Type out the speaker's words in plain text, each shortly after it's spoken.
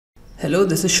Hello,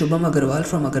 this is Shubham Agrawal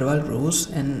from Agrawal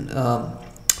Bros, and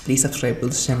please subscribe to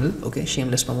this channel. Okay,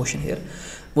 shameless promotion here.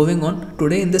 Moving on,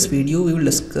 today in this video we will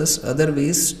discuss other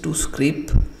ways to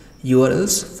scrape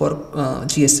URLs for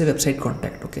GSA website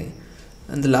contact. Okay,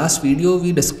 in the last video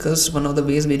we discussed one of the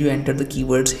ways where you enter the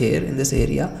keywords here in this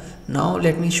area. Now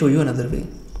let me show you another way.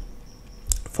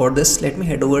 For this, let me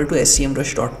head over to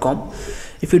semrush.com.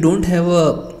 If you don't have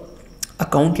a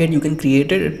account yet, you can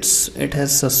create it. It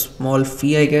has a small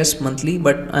fee, I guess, monthly,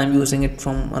 but I'm using it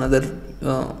from another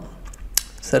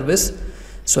service,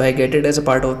 so I get it as a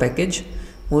part of a package.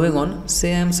 Moving on,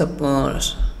 say I'm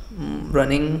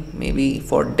running maybe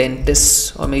for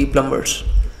dentists or maybe plumbers,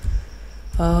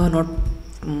 not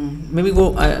maybe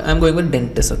I'm going with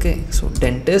dentists. Okay, so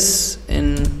dentists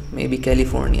in maybe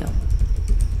California.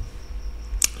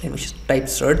 Let me just type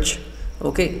search.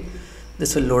 Okay,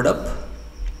 this will load up.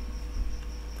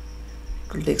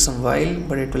 It will take some while,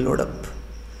 but it will load up.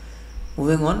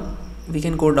 Moving on, we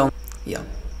can go down. Yeah,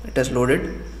 it has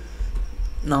loaded.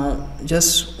 Now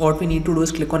just what we need to do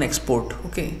is click on export.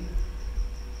 Okay,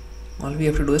 all we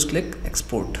have to do is click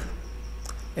export.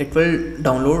 It will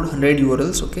download 100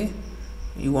 URLs. Okay,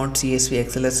 you want CSV,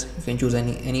 XLS, you can choose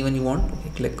anyone you want. Okay,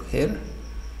 click here.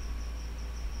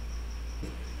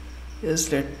 Just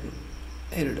here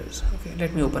it is. Okay,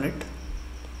 let me open it.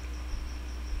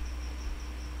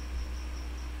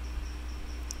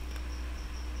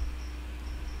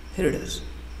 Here it is.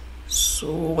 So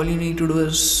all you need to do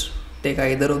is take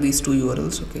either of these two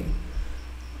URLs. Okay,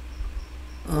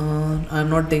 I'm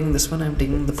not taking this one, I'm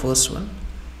taking the first one.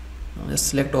 Now just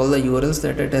select all the URLs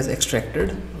that it has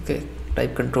extracted. Okay,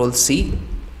 type Ctrl+C,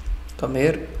 come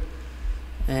here,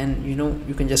 and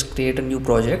you can just create a new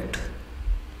project.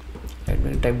 Let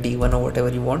me type D1 or whatever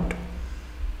you want.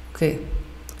 Okay,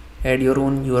 add your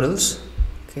own URLs.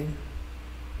 Okay,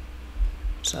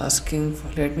 it's asking for,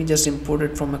 let me just import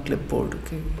it from a clipboard.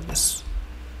 Okay, just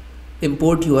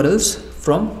import URLs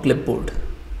from clipboard.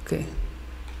 Okay,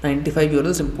 95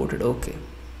 URLs imported. Okay,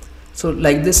 so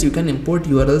like this you can import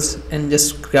URLs and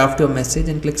just craft your message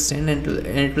and click send, and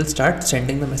it will start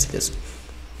sending the messages.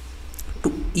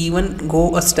 To even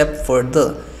go a step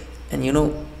further and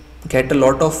get a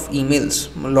lot of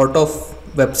emails, a lot of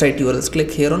website URLs,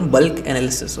 click here on bulk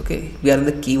analysis. Okay, we are in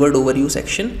the keyword overview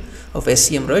section of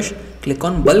Semrush. Click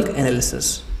on bulk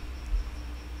analysis.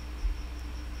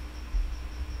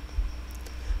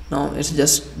 Now it's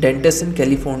just dentist in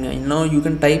California. Now you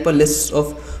can type a list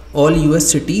of all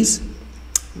US cities.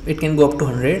 It can go up to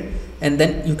 100, and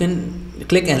then you can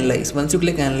click analyze. Once you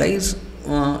click analyze,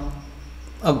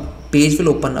 a page will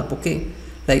open up. Okay,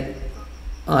 like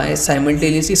I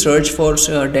simultaneously search for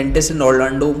dentist in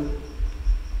Orlando,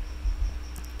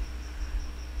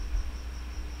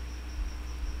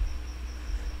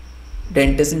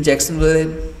 dentist in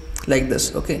Jacksonville, like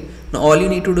this. Okay, now all you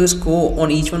need to do is go on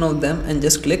each one of them and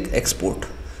just click export.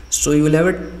 So you will have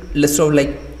a list of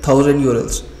like 1000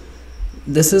 URLs.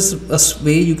 This is a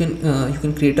way you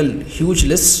can create a huge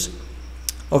list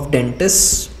of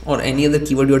dentists or any other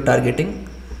keyword you are targeting.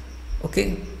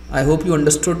 Okay, I hope you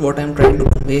understood what I am trying to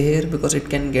convey here, because it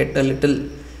can get a little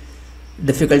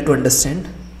difficult to understand.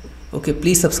 Okay,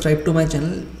 please subscribe to my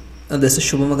channel. This is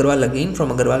Shubham Agrawal again from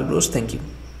Agrawal Bros. Thank you.